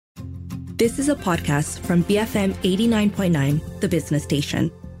This is a podcast from BFM 89.9, the business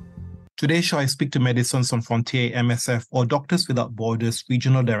station. Today's show, I speak to Médecins Sans Frontières, MSF, or Doctors Without Borders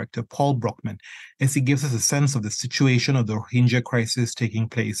Regional Director Paul Brockman, as he gives us a sense of the situation of the Rohingya crisis taking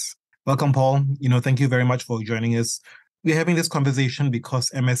place. Welcome, Paul. Thank you very much for joining us. We're having this conversation because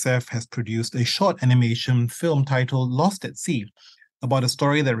MSF has produced a short animation film titled Lost at Sea, about a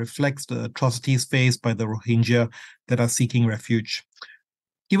story that reflects the atrocities faced by the Rohingya that are seeking refuge.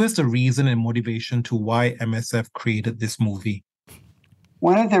 Give us the reason and motivation to why MSF created this movie.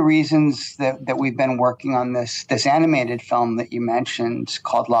 One of the reasons that we've been working on this animated film that you mentioned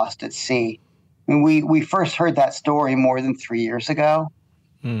called Lost at Sea, we first heard that story more than 3 years ago.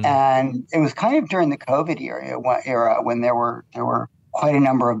 And it was kind of during the COVID era when there were quite a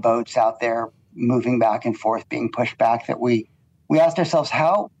number of boats out there moving back and forth, being pushed back, that we asked ourselves,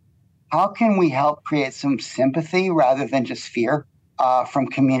 how can we help create some sympathy rather than just fear from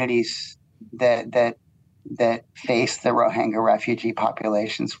communities that face the Rohingya refugee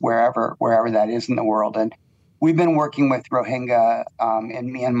populations wherever that is in the world. And we've been working with Rohingya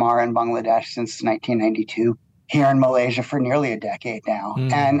in Myanmar and Bangladesh since 1992, here in Malaysia for nearly a decade now.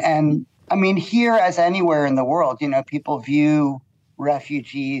 And I mean, here as anywhere in the world, people view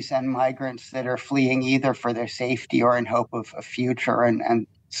refugees and migrants that are fleeing either for their safety or in hope of a future and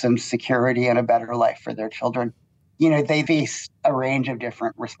some security and a better life for their children. They face a range of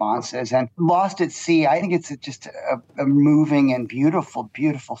different responses. And Lost at Sea, I think it's just a moving and beautiful,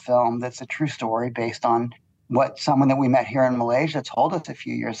 beautiful film that's a true story based on what someone that we met here in Malaysia told us a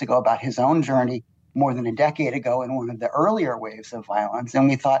few years ago about his own journey more than a decade ago in one of the earlier waves of violence. And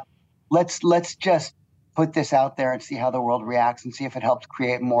we thought, let's just put this out there and see how the world reacts and see if it helps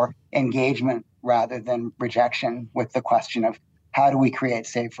create more engagement rather than rejection with the question of how do we create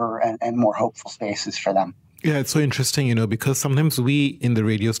safer and more hopeful spaces for them. Yeah, it's so interesting, because sometimes we in the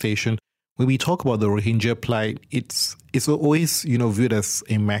radio station, when we talk about the Rohingya plight, it's always, viewed as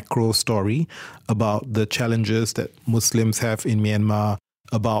a macro story about the challenges that Muslims have in Myanmar,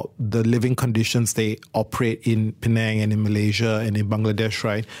 about the living conditions they operate in Penang and in Malaysia and in Bangladesh,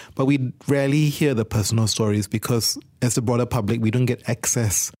 right? But we rarely hear the personal stories because as the broader public, we don't get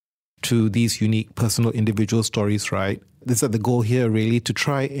access to these unique personal individual stories, right? Is that the goal here, really, to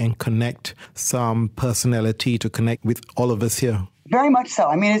try and connect some personality, to connect with all of us here? Very much so.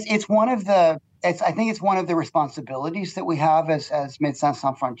 I mean, it's one of the responsibilities that we have as Médecins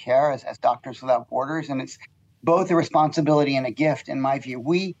Sans Frontières, as Doctors Without Borders, and it's both a responsibility and a gift, in my view.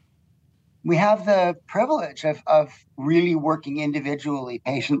 We have the privilege of really working individually,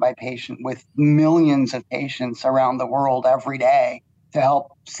 patient by patient, with millions of patients around the world every day to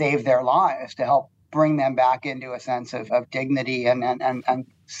help save their lives, to help bring them back into a sense of dignity and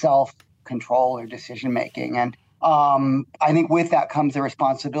self-control or decision-making. And I think with that comes the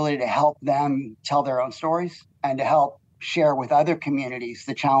responsibility to help them tell their own stories and to help share with other communities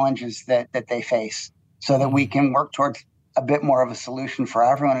the challenges that they face so that we can work towards a bit more of a solution for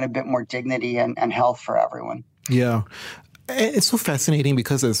everyone and a bit more dignity and health for everyone. Yeah. It's so fascinating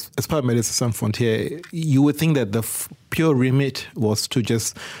because as part of Médecins Sans Frontières, you would think that the pure remit was to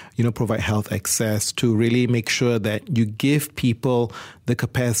just, provide health access, to really make sure that you give people the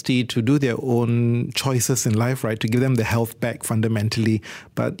capacity to do their own choices in life, right? To give them the health back fundamentally.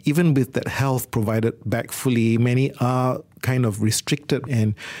 But even with that health provided back fully, many are kind of restricted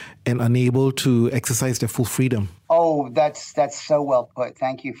and unable to exercise their full freedom. Oh, that's so well put.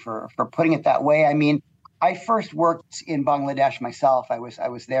 Thank you for putting it that way. I mean, I first worked in Bangladesh myself. I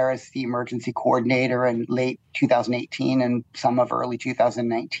was there as the emergency coordinator in late 2018 and some of early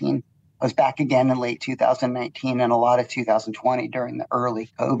 2019. I was back again in late 2019 and a lot of 2020 during the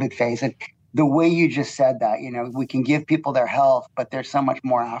early COVID phase. And the way you just said that, we can give people their health, but there's so much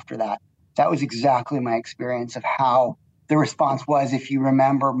more after that. That was exactly my experience of how the response was. If you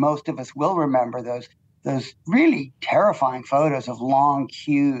remember, most of us will remember those really terrifying photos of long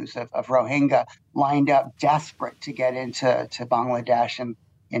queues of Rohingya lined up, desperate to get into Bangladesh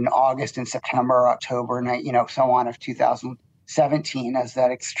in August and September, October, and so on of 2017 as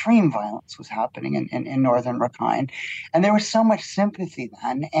that extreme violence was happening in northern Rakhine. And there was so much sympathy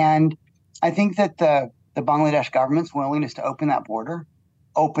then. And I think that the Bangladesh government's willingness to open that border,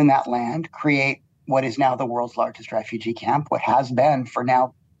 open that land, create what is now the world's largest refugee camp, what has been for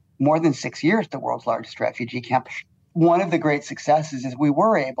now more than 6 years, the world's largest refugee camp. One of the great successes is we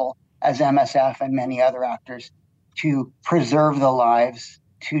were able, as MSF and many other actors, to preserve the lives,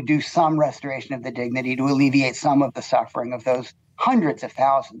 to do some restoration of the dignity, to alleviate some of the suffering of those hundreds of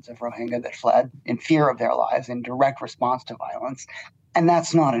thousands of Rohingya that fled in fear of their lives in direct response to violence. And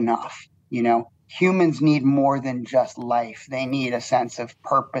that's not enough. humans need more than just life. They need a sense of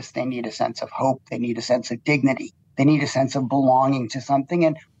purpose. They need a sense of hope. They need a sense of dignity. They need a sense of belonging to something.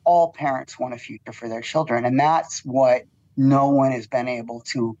 And all parents want a future for their children. And that's what no one has been able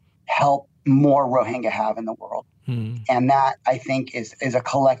to help more Rohingya have in the world. And that, I think, is a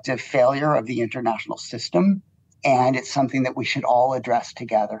collective failure of the international system. And it's something that we should all address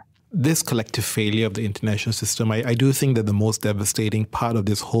together. This collective failure of the international system, I do think that the most devastating part of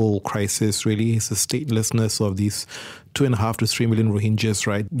this whole crisis really is the statelessness of these 2.5 to 3 million Rohingyas,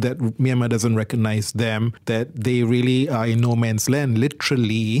 right? That Myanmar doesn't recognize them, that they really are in no man's land,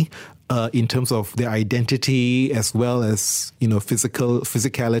 literally, in terms of their identity as well as,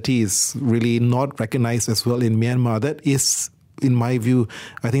 physicality is really not recognized as well in Myanmar. That is, in my view,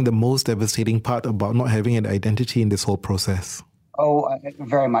 I think the most devastating part about not having an identity in this whole process. Oh,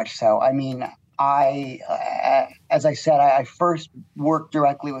 very much so. I mean, as I said, I first worked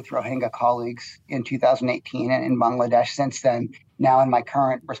directly with Rohingya colleagues in 2018 in Bangladesh. Since then, now in my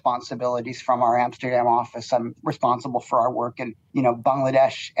current responsibilities from our Amsterdam office, I'm responsible for our work in,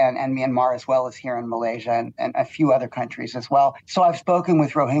 Bangladesh and Myanmar, as well as here in Malaysia and a few other countries as well. So I've spoken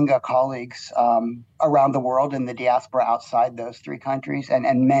with Rohingya colleagues around the world in the diaspora outside those three countries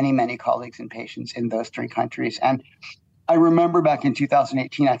and many, many colleagues and patients in those three countries. And I remember back in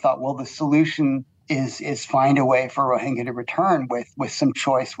 2018, I thought, well, the solution is find a way for Rohingya to return with some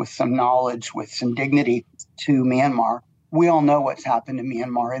choice, with some knowledge, with some dignity to Myanmar. We all know what's happened to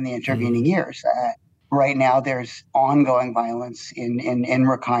Myanmar in the intervening years. Right now, there's ongoing violence in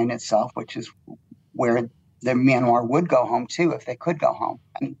Rakhine itself, which is where the Myanmar would go home to if they could go home.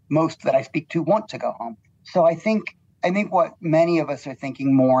 And most that I speak to want to go home. So I think what many of us are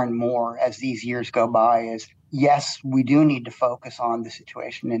thinking more and more as these years go by is, yes, we do need to focus on the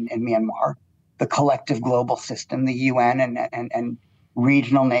situation in Myanmar. The collective global system, the UN and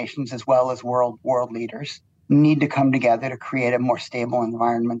regional nations, as well as world leaders, need to come together to create a more stable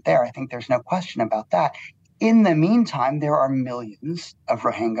environment there. I think there's no question about that. In the meantime, there are millions of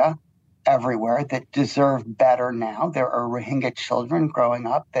Rohingya everywhere that deserve better now. There are Rohingya children growing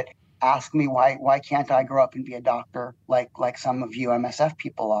up that ask me, why can't I grow up and be a doctor like some of you MSF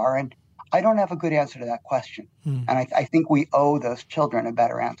people are? And I don't have a good answer to that question. And I think we owe those children a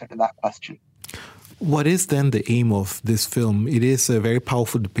better answer to that question. What is then the aim of this film? It is a very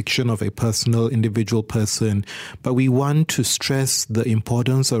powerful depiction of a personal, individual person, but we want to stress the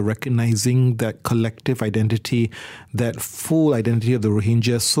importance of recognizing that collective identity, that full identity of the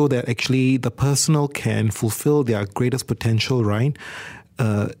Rohingyas, so that actually the personal can fulfill their greatest potential, right?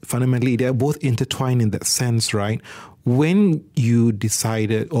 Fundamentally, they're both intertwined in that sense, right? When you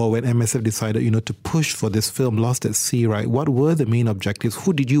decided, or when MSF decided, to push for this film, Lost at Sea, right? What were the main objectives?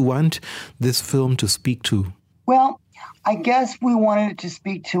 Who did you want this film to speak to? Well, I guess we wanted it to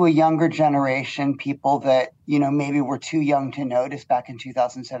speak to a younger generation, people that, maybe were too young to notice back in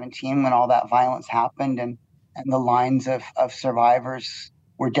 2017 when all that violence happened and the lines of survivors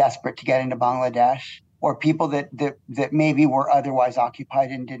were desperate to get into Bangladesh. Or people that maybe were otherwise occupied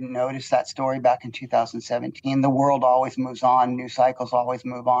and didn't notice that story back in 2017. The world always moves on. News cycles always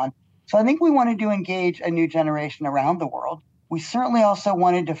move on. So I think we wanted to engage a new generation around the world. We certainly also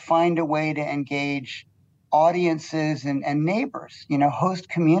wanted to find a way to engage audiences and neighbors, host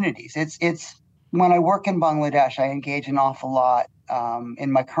communities. It's when I work in Bangladesh, I engage an awful lot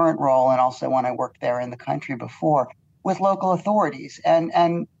in my current role, and also when I worked there in the country before with local authorities.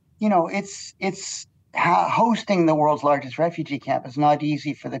 And it's hosting the world's largest refugee camp is not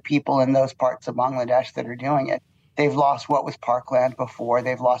easy for the people in those parts of Bangladesh that are doing it. They've lost what was parkland before.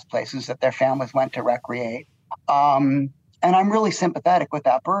 They've lost places that their families went to recreate. And I'm really sympathetic with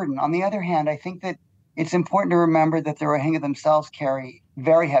that burden. On the other hand, I think that it's important to remember that the Rohingya themselves carry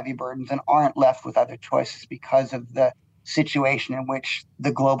very heavy burdens and aren't left with other choices because of the situation in which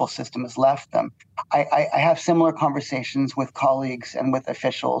the global system has left them. I have similar conversations with colleagues and with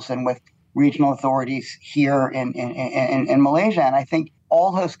officials and with regional authorities here in Malaysia. And I think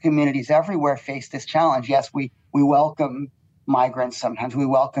all host communities everywhere face this challenge. Yes, we welcome migrants sometimes, we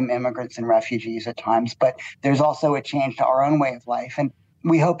welcome immigrants and refugees at times, but there's also a change to our own way of life. And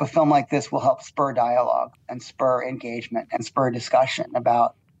we hope a film like this will help spur dialogue and spur engagement and spur discussion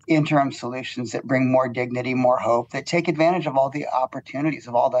about interim solutions that bring more dignity, more hope, that take advantage of all the opportunities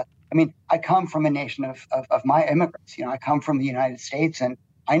of I come from a nation of my immigrants. I come from the United States, and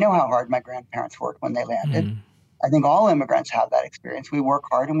I know how hard my grandparents worked when they landed. I think all immigrants have that experience. We work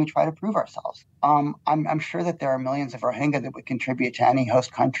hard and we try to prove ourselves. I'm sure that there are millions of Rohingya that would contribute to any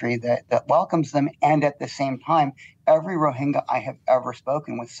host country that welcomes them. And at the same time, every Rohingya I have ever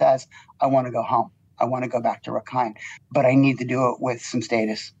spoken with says, I want to go home. I want to go back to Rakhine, but I need to do it with some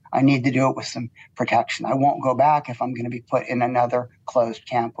status. I need to do it with some protection. I won't go back if I'm going to be put in another closed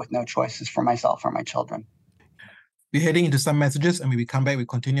camp with no choices for myself or my children. We're heading into some messages, and when we come back, we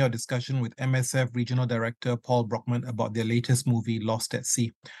continue our discussion with MSF Regional Director Paul Brockman about their latest movie, Lost at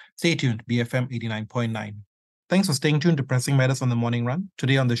Sea. Stay tuned, BFM 89.9. Thanks for staying tuned to Pressing Matters on the Morning Run.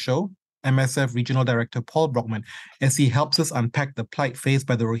 Today on the show, MSF Regional Director Paul Brockman, as he helps us unpack the plight faced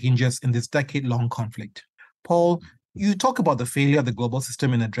by the Rohingyas in this decade-long conflict. Paul, you talk about the failure of the global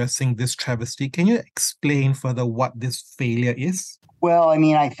system in addressing this travesty. Can you explain further what this failure is? Well, I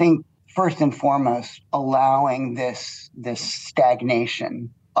mean, I think first and foremost, allowing this stagnation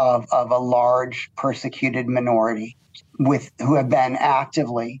of a large persecuted minority who have been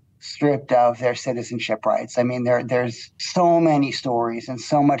actively stripped of their citizenship rights. I mean, there's so many stories and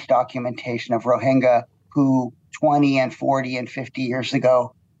so much documentation of Rohingya who 20 and 40 and 50 years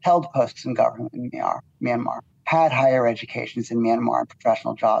ago held posts in government in Myanmar, had higher educations in Myanmar and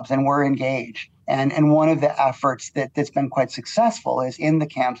professional jobs, and were engaged. And one of the efforts that's been quite successful is in the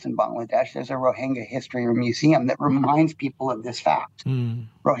camps in Bangladesh, there's a Rohingya history or museum that reminds people of this fact.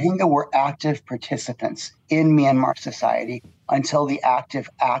 Rohingya were active participants in Myanmar society until the active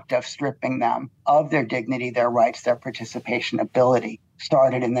act of stripping them of their dignity, their rights, their participation ability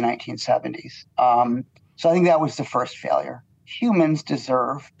started in the 1970s. So I think that was the first failure. Humans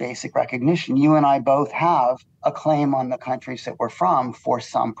deserve basic recognition. You and I both have a claim on the countries that we're from for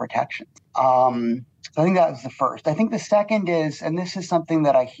some protection. So I think that was the first. I think the second is, and this is something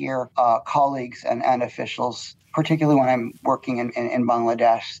that I hear colleagues and officials, particularly when I'm working in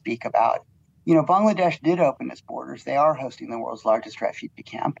Bangladesh, speak about. You know, Bangladesh did open its borders. They are hosting the world's largest refugee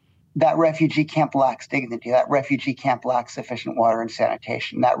camp. That refugee camp lacks dignity. That refugee camp lacks sufficient water and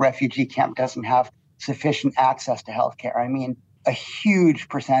sanitation. That refugee camp doesn't have sufficient access to healthcare. I mean, a huge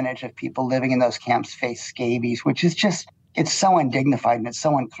percentage of people living in those camps face scabies, which is just, it's so undignified and it's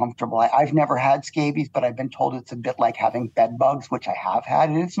so uncomfortable. I've never had scabies, but I've been told it's a bit like having bed bugs, which I have had,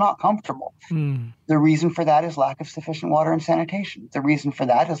 and it's not comfortable. The reason for that is lack of sufficient water and sanitation. The reason for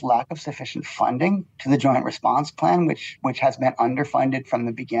that is lack of sufficient funding to the Joint Response Plan, which has been underfunded from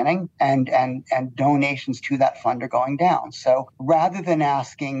the beginning, and donations to that fund are going down. So rather than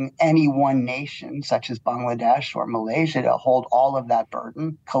asking any one nation, such as Bangladesh or Malaysia, to hold all of that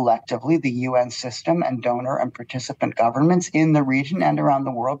burden, collectively, the UN system and donor and participant governments in the region and around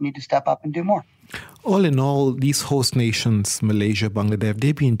the world need to step up and do more. All in all, these host nations, Malaysia, Bangladesh,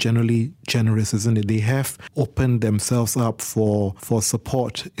 they've been generally generous, isn't it? They have opened themselves up for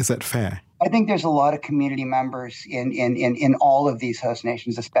support. Is that fair? I think there's a lot of community members in all of these host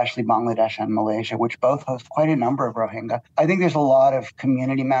nations, especially Bangladesh and Malaysia, which both host quite a number of Rohingya. I think there's a lot of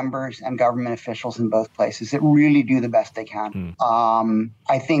community members and government officials in both places that really do the best they can.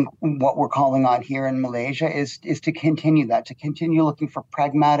 I think what we're calling on here in Malaysia is to continue that, to continue looking for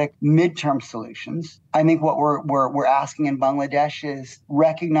pragmatic midterm solutions. I think what we're asking in Bangladesh is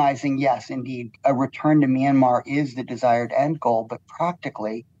recognizing, yes, indeed, a return to Myanmar is the desired end goal, but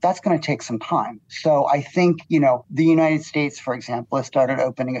practically, that's going to take some time. So I think, the United States, for example, has started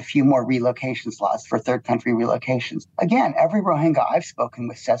opening a few more relocation slots for third country relocations. Again, every Rohingya I've spoken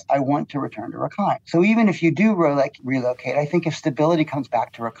with says, I want to return to Rakhine. So even if you do relocate, I think if stability comes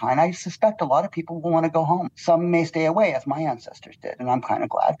back to Rakhine, I suspect a lot of people will want to go home. Some may stay away, as my ancestors did. And I'm kind of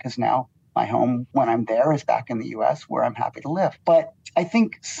glad, because now my home, when I'm there, is back in the U.S., where I'm happy to live. But I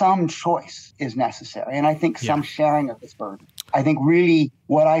think some choice is necessary, and I think some sharing of this burden. I think really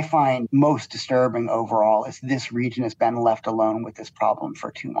what I find most disturbing overall is this region has been left alone with this problem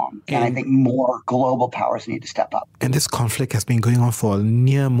for too long. And I think more global powers need to step up. And this conflict has been going on for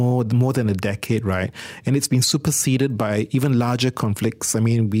more than a decade, right? And it's been superseded by even larger conflicts. I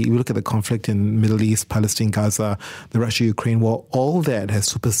mean, we look at the conflict in Middle East, Palestine, Gaza, the Russia-Ukraine war. All that has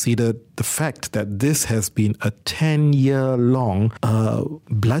superseded the fact that this has been a 10-year-long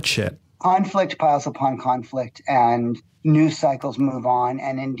bloodshed. Conflict piles upon conflict, and news cycles move on.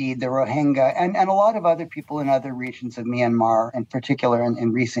 And indeed, the Rohingya and a lot of other people in other regions of Myanmar, in particular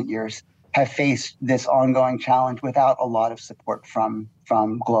in recent years, have faced this ongoing challenge without a lot of support from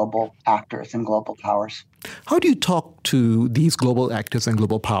global actors and global powers. How do you talk to these global actors and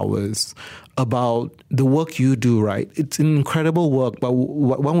global powers about the work you do, right? It's an incredible work, but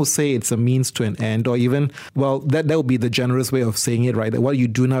one would say it's a means to an end, or even, well, that would be the generous way of saying it, right? That what you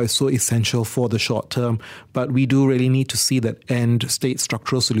do now is so essential for the short term, but we do really need to see that end state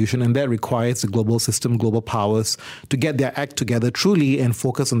structural solution, and that requires the global system, global powers to get their act together truly and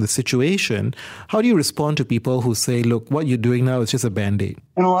focus on the situation. How do you respond to people who say, look, what you're doing now is just a Band-Aid?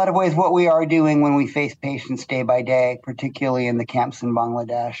 In a lot of ways, what we are doing when we face pain patients day by day, particularly in the camps in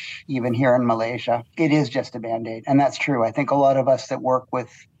Bangladesh, even here in Malaysia. It is just a Band-Aid. And that's true. I think a lot of us that work with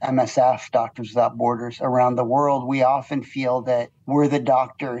MSF, Doctors Without Borders, around the world, we often feel that we're the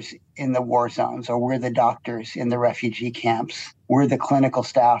doctors in the war zones, or we're the doctors in the refugee camps. We're the clinical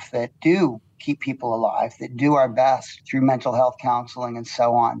staff that do keep people alive, that do our best through mental health counseling and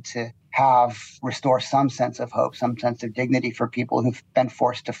so on to restore some sense of hope, some sense of dignity for people who've been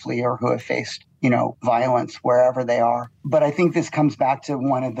forced to flee or who have faced, violence wherever they are. But I think this comes back to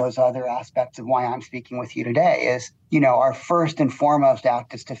one of those other aspects of why I'm speaking with you today is, our first and foremost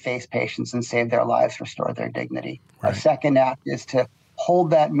act is to face patients and save their lives, restore their dignity. Right. Our second act is to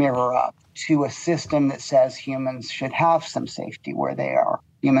hold that mirror up to a system that says humans should have some safety where they are.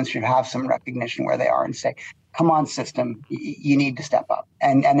 Humans should have some recognition where they are and say, come on, system, you need to step up.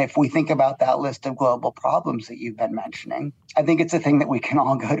 And if we think about that list of global problems that you've been mentioning, I think it's a thing that we can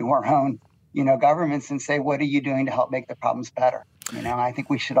all go to our own, governments and say, what are you doing to help make the problems better? I think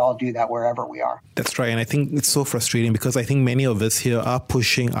we should all do that wherever we are. That's right. And I think it's so frustrating because I think many of us here are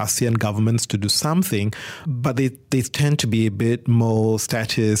pushing ASEAN governments to do something, but they tend to be a bit more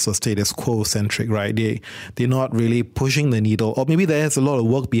status quo centric, right? They're not really pushing the needle, or maybe there's a lot of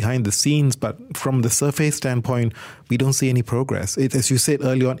work behind the scenes, but from the surface standpoint, we don't see any progress. As you said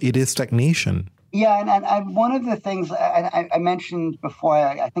earlier on, it is stagnation. Yeah, and one of the things I mentioned before,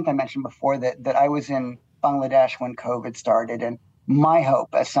 I think I mentioned before that I was in Bangladesh when COVID started, and my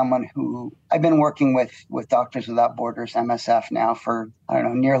hope as someone who I've been working with Doctors Without Borders, MSF now for,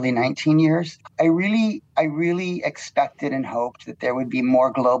 nearly 19 years. I really expected and hoped that there would be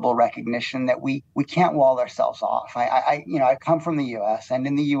more global recognition that we can't wall ourselves off. I come from the U.S. and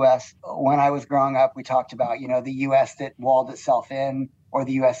in the U.S. when I was growing up, we talked about, the U.S. that walled itself in, or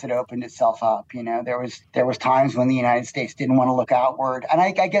the U.S. that opened itself up. There was times when the United States didn't want to look outward. And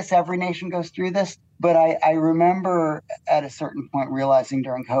I guess every nation goes through this. But I remember at a certain point realizing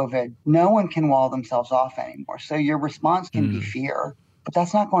during COVID, no one can wall themselves off anymore. So your response can be fear, but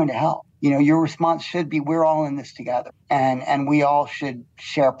that's not going to help. Your response should be, we're all in this together. And we all should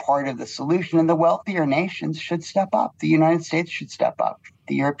share part of the solution. And the wealthier nations should step up. The United States should step up.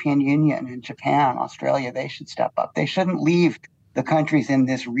 The European Union and Japan, Australia, they should step up. They shouldn't leave the countries in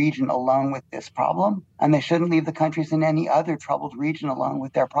this region alone with this problem, and they shouldn't leave the countries in any other troubled region alone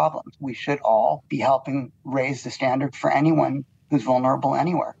with their problems. We should all be helping raise the standard for anyone who's vulnerable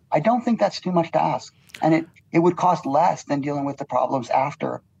anywhere. I don't think that's too much to ask, and it would cost less than dealing with the problems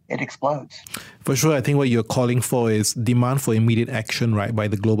after it explodes. For sure, I think what you're calling for is demand for immediate action, right, by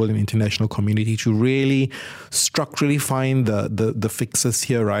the global and international community to really structurally find the fixes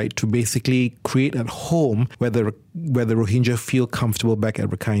here, right, to basically create at home where the Rohingya feel comfortable back at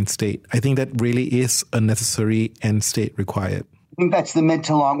Rakhine State. I think that really is a necessary end state required. I think that's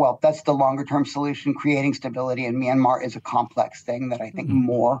that's the longer term solution. Creating stability in Myanmar is a complex thing that I think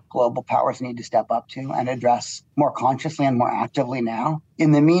more global powers need to step up to and address more consciously and more actively now.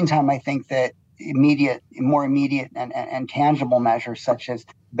 In the meantime, I think that more immediate and tangible measures such as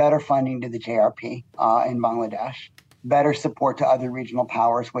better funding to the JRP in Bangladesh, better support to other regional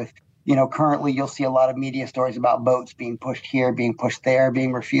powers with, currently you'll see a lot of media stories about boats being pushed here, being pushed there,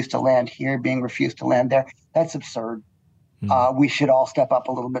 being refused to land here, being refused to land there. That's absurd. We should all step up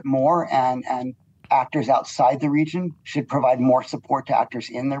a little bit more, and actors outside the region should provide more support to actors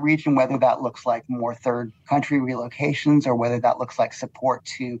in the region, whether that looks like more third country relocations or whether that looks like support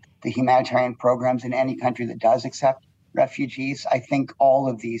to the humanitarian programs in any country that does accept refugees. I think all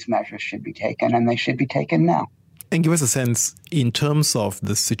of these measures should be taken, and they should be taken now. And give us a sense, in terms of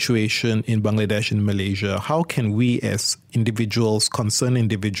the situation in Bangladesh and Malaysia, how can we as individuals, concerned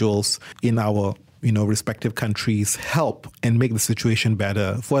individuals in our respective countries help and make the situation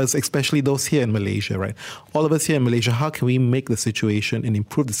better for us, especially those here in Malaysia, right? All of us here in Malaysia, how can we make the situation and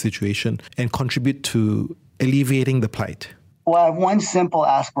improve the situation and contribute to alleviating the plight? Well, I have one simple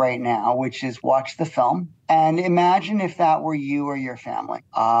ask right now, which is watch the film and imagine if that were you or your family.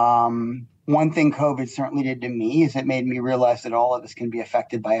 One thing COVID certainly did to me is it made me realize that all of us can be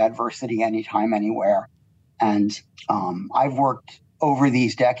affected by adversity anytime, anywhere. And I've worked over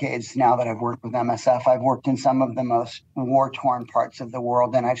these decades, now that I've worked with MSF, I've worked in some of the most war-torn parts of the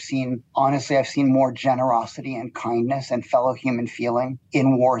world. And I've seen more generosity and kindness and fellow human feeling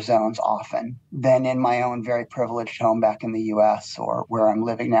in war zones often than in my own very privileged home back in the US or where I'm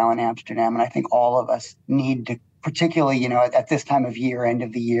living now in Amsterdam. And I think all of us need to, particularly, at this time of year, end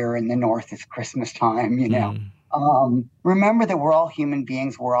of the year in the North, it's Christmas time, Remember that we're all human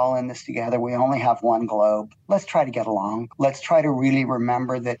beings. We're all in this together. We only have one globe. Let's try to get along. Let's try to really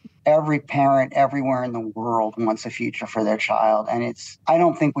remember that every parent everywhere in the world wants a future for their child. And I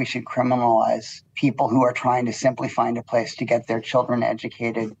don't think we should criminalize people who are trying to simply find a place to get their children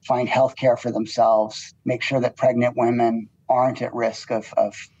educated, find health care for themselves, make sure that pregnant women aren't at risk of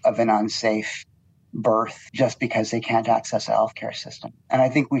an unsafe birth just because they can't access a healthcare system. And I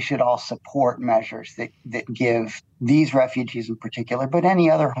think we should all support measures that give these refugees in particular, but any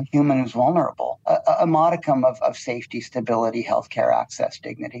other human who's vulnerable, a modicum of safety, stability, healthcare access,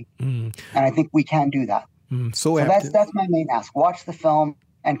 dignity. And I think we can do that. So that's my main ask. Watch the film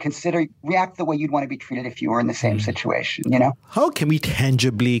and react the way you'd want to be treated if you were in the same situation, you know? How can we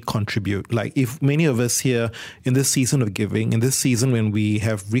tangibly contribute? Like, if many of us here in this season of giving, in this season when we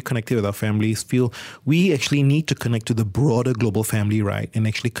have reconnected with our families, feel we actually need to connect to the broader global family, right? And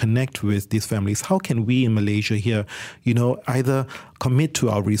actually connect with these families. How can we in Malaysia here, either commit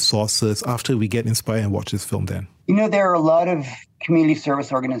to our resources after we get inspired and watch this film then? There are a lot of community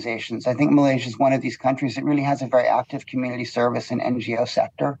service organizations. I think Malaysia is one of these countries that really has a very active community service and NGO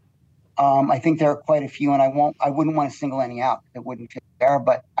sector. I think there are quite a few, and I wouldn't want to single any out that wouldn't fit there.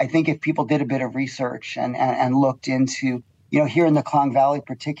 But I think if people did a bit of research and looked into, here in the Klang Valley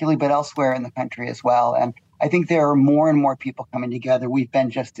particularly, but elsewhere in the country as well. And I think there are more and more people coming together. We've been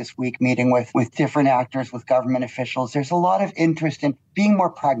just this week meeting with different actors, with government officials. There's a lot of interest in being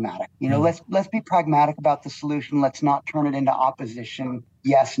more pragmatic. Let's be pragmatic about the solution. Let's not turn it into opposition.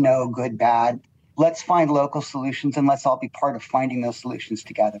 Yes, no, good, bad. Let's find local solutions, and let's all be part of finding those solutions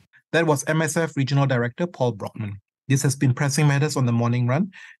together. That was MSF Regional Director Paul Brockman. This has been Pressing Matters on the Morning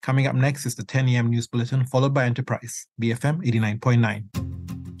Run. Coming up next is the 10 a.m. News Bulletin, followed by Enterprise, BFM 89.9.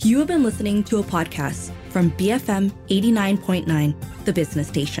 You have been listening to a podcast from BFM 89.9, the business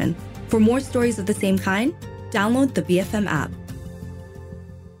station. For more stories of the same kind, download the BFM app.